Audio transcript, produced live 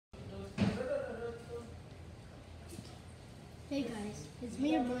Hey guys, it's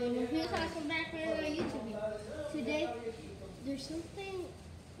me, your boy, and we're here talking back here on YouTube video. Today, there's something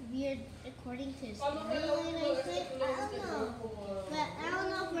weird according to Spider-Man, I think. I don't know. But I don't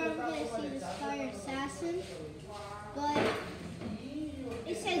know if we're ever going to see the Spire Assassin. But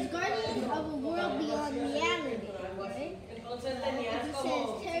it says Guardians of a World Beyond Reality, right? It says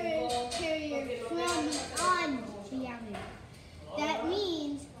Carrier from Beyond Reality. That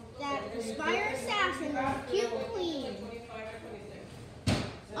means that the Spire Assassin and the Cube Queen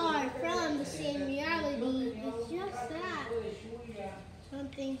are from the same reality. It's just that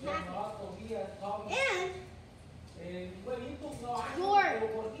something happened. And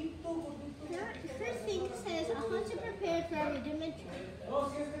the first thing says a hunter prepared for every dimension.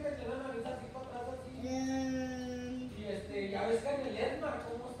 Ya ves que en el ESMAR,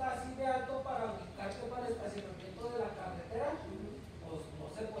 ¿cómo está así de alto para ubicarte para el estacionamiento de la carretera? Pues no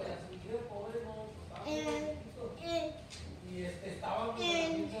se podía subir, el pobre no, estaba muy chiquito. Y estaba muy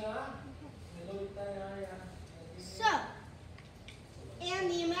ahorita ya. So,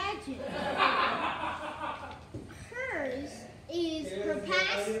 and imagine, hers is, her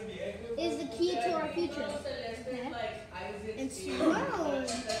past is the key to our future. Okay? And Simone,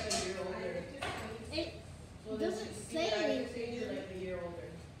 it doesn't say anything.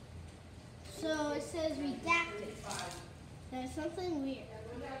 So it says redacted. That's something weird.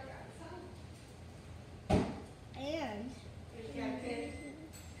 And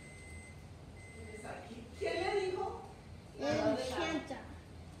Enchanta.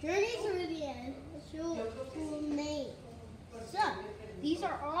 Journey through the end. What's your full name? So, these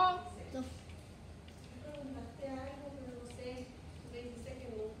are all the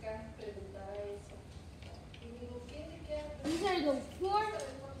four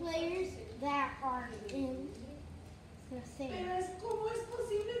players that are in the same.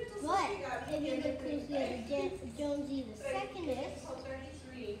 But if you look closely at Jonesy the second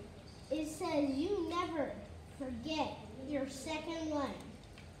it says you never forget your second one.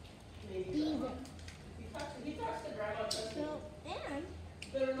 Either. So, and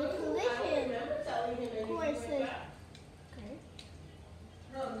the collision course says, okay,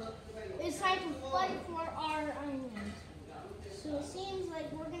 it's time to fight for our island. So it seems like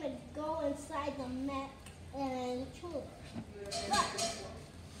we're going to go inside the mech and kill it. But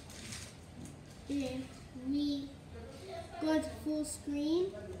if we go to full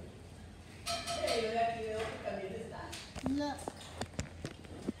screen,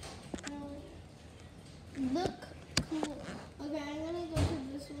 look cool. Okay, I'm going to go to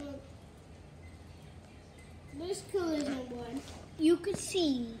this one. This collision one, you could see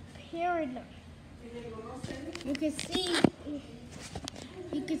Paradigm. You could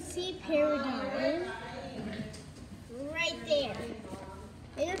see Paradigm right there.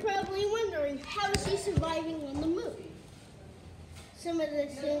 And you're probably wondering, how is he surviving on the moon? Some of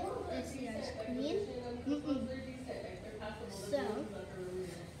this is the Ice Queen. So,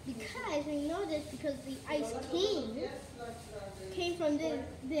 because we know this because the Ice King came from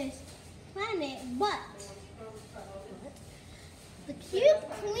this planet, but the Cube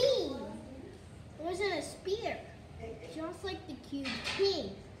Queen wasn't a spear, just like the Cube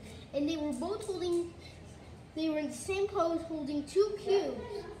King. And they were both they were in the same pose holding two cubes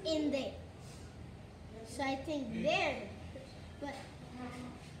in there. So I think there, but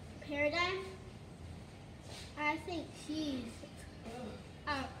Paradigm, I think she's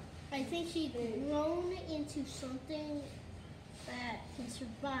grown into something that can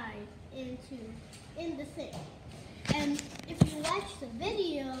survive in the thing. And if you watch the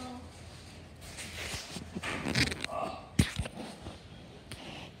video,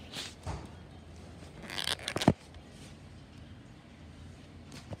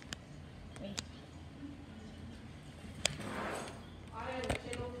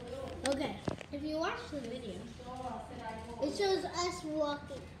 okay, if you watch the video, it shows us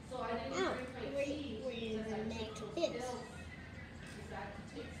walking out where the neck is.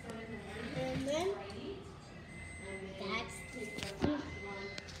 And then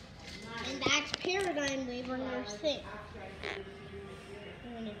that's Paradigm leaving her thing.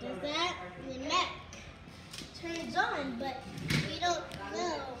 And when it does that, the mech turns on, but we don't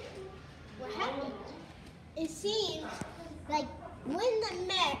know what happened. It seems like when the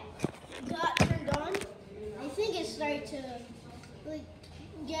mech got turned on, I think it started to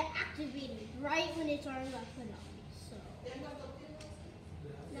get activated right when its arm got put on. So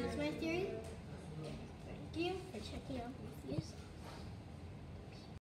that's my theory. Thank you for checking out this.